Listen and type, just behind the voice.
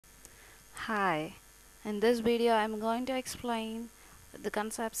Hi, in this video I'm going to explain the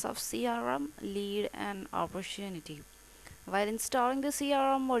concepts of CRM, lead and opportunity. While installing the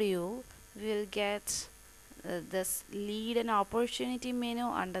CRM module, we will get this lead and opportunity menu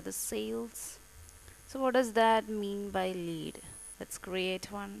under the sales. So what does that mean by lead? Let's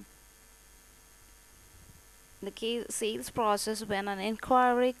create one. In the case sales process, when an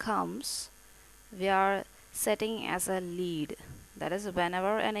inquiry comes, we are setting as a lead. That is,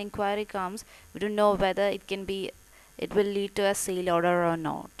 whenever an inquiry comes, we don't know whether it will lead to a sale order or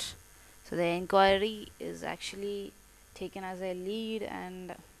not. So the inquiry is actually taken as a lead,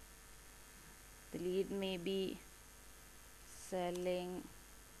 and the lead may be selling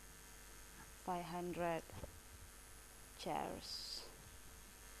 500 chairs.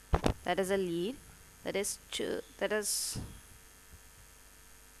 That is a lead. That is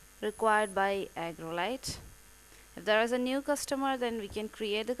required by AgroLite. If there is a new customer, then we can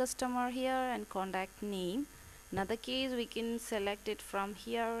create the customer here and contact name. Another case, we can select it from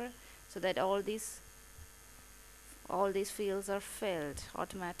here so that all these fields are filled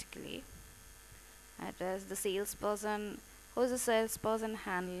automatically. As the salesperson, who is the salesperson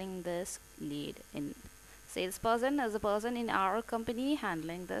handling this lead? In salesperson is a person in our company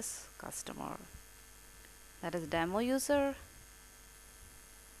handling this customer. That is demo user,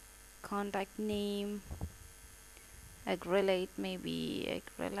 contact name, AgroLite, maybe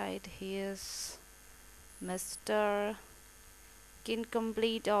AgroLite. He is Mr. Can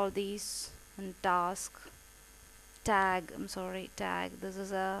complete all these and tag. Tag. This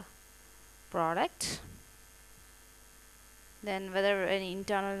is a product. Then whether any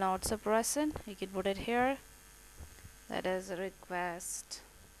internal not.So present, you can put it here. That is a request.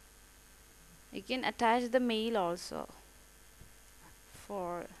 You can attach the mail also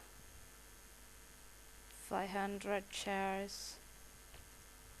for 500 chairs.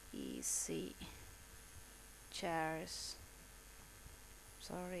 EC chairs.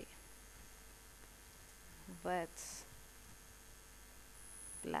 With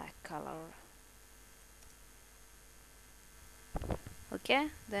black color. Okay,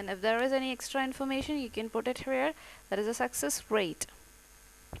 then if there is any extra information, you can put it here. That is a success rate.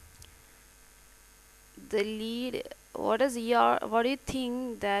 The lead, what do you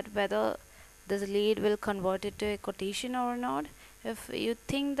think that whether this lead will convert it to a quotation or not? If you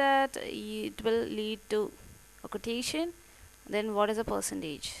think that it will lead to a quotation, then what is the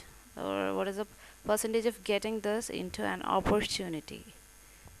percentage, or what is the percentage of getting this into an opportunity?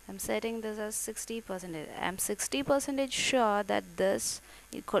 I'm setting this as 60%. I'm 60% sure that this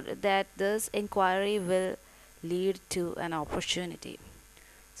inquiry will lead to an opportunity.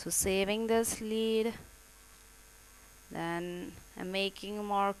 So saving this lead, then I'm making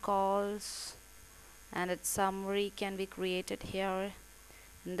more calls, and its summary can be created here.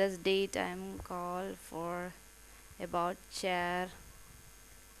 In this date, I'm called for about chair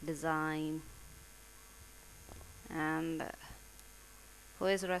design, and who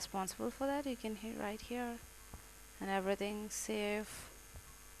is responsible for that, you can write here, and everything save.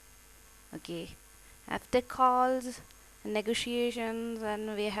 Okay, after calls and negotiations,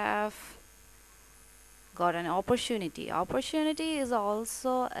 and we have got an opportunity. Opportunity is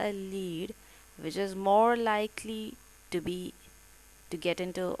also a lead, which is more likely to get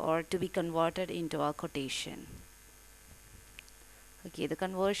into or to be converted into a quotation. Okay, the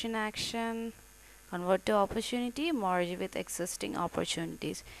conversion action, convert to opportunity, merge with existing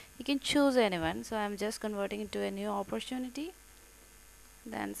opportunities. You can choose anyone, so I'm just converting it to a new opportunity.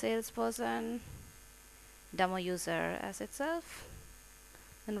 Then salesperson, demo user as itself,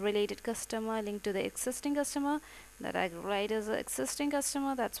 and related customer linked to the existing customer. That I write as an existing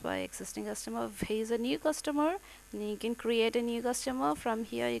customer, that's why existing customer. If he is a new customer, then you can create a new customer. From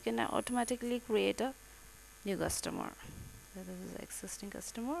here you can automatically create a new customer. So this is existing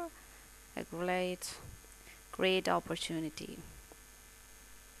customer. Write create opportunity.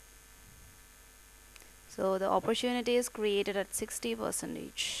 So the opportunity is created at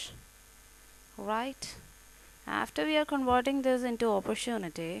 60%. Right? After we are converting this into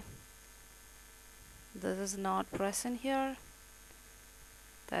opportunity, this is not present here.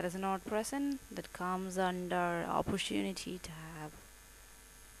 That is not present. That comes under opportunity tab.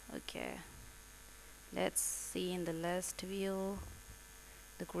 Okay. Let's see in the list view.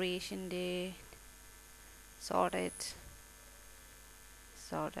 The creation date. Sorted.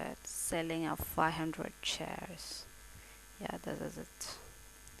 Selling of 500 chairs. Yeah, this is it.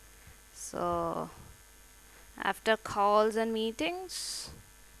 So after calls and meetings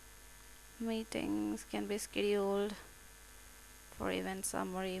can be scheduled for event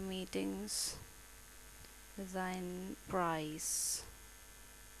summary meetings. Design price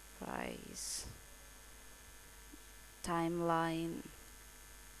price, timeline,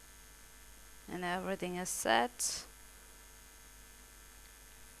 and everything is set.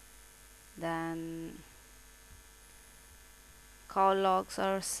 Then call logs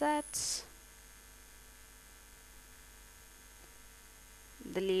are set.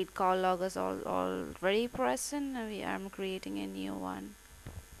 The lead call log is already present, and I'm creating a new one.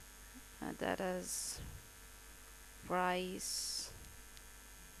 That is price,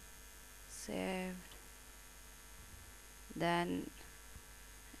 saved. Then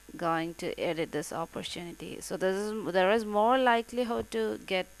going to edit this opportunity. So there is more likelihood to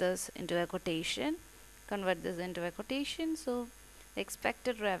get this into a quotation, convert this into a quotation. So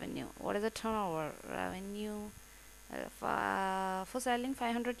expected revenue, what is the turnover revenue? For selling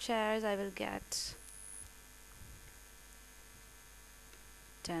 500 shares, I will get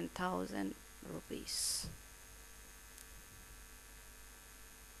 10,000 rupees.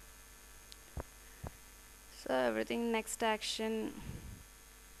 So everything, next action.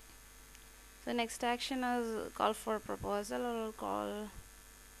 So next action is call for proposal, or call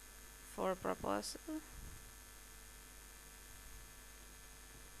for proposal.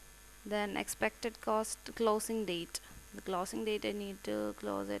 Then expected cost, closing date. The closing date, I need to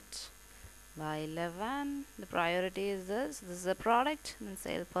close it by 11. The priority is this is a product, and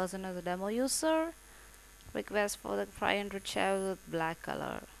salesperson is a demo user. Request for the 500 shares with black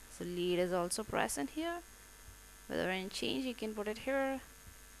color. So lead is also present here. Whether any change, you can put it here.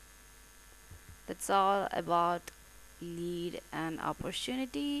 That's all about lead and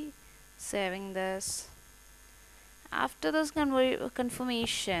opportunity. Saving this. After this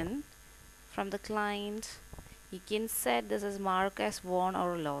confirmation from the client, you can set this as mark as won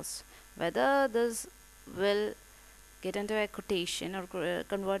or lost. Whether this will get into a quotation or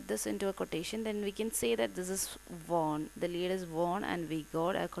convert this into a quotation, then we can say that this is won. The lead is won and we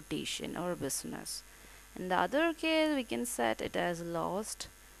got a quotation or business. In the other case, we can set it as lost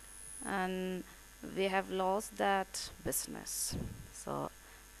and we have lost that business. So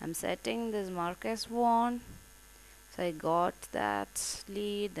I'm setting this mark as won. So I got that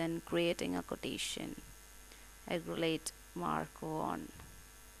lead, then creating a quotation. Aggregate mark won.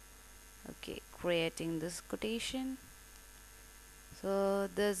 Okay, creating this quotation. So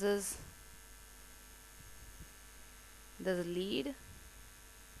this is the lead.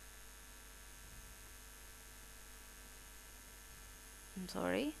 I'm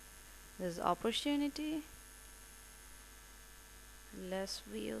sorry. This is opportunity. Let's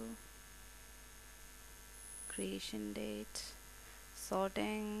view. Creation date.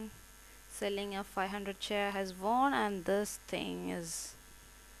 Sorting. Selling a 500 share has won, and this thing is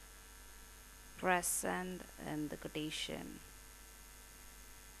present in the quotation.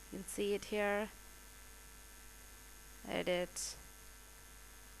 You can see it here. Edit.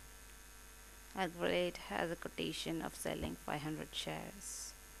 Aggregate has a quotation of selling 500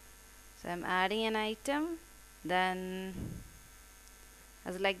 shares. So I'm adding an item. Then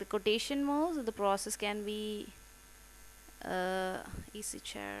as like the quotation moves, the process can be easy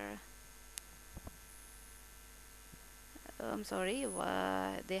chair. I'm sorry,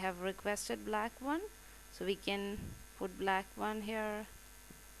 they have requested black one, so we can put black one here.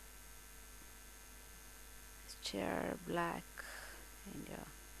 Chair black India.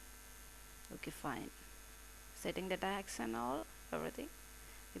 Okay, fine. Setting the tags and all, everything.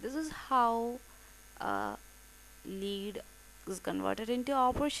 This is how lead is converted into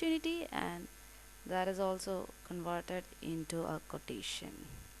opportunity, and that is also converted into a quotation.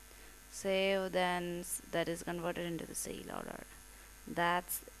 Save, then that is converted into the sale order.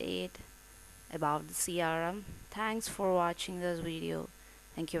 That's it about the CRM. Thanks for watching this video.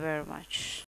 Thank you very much.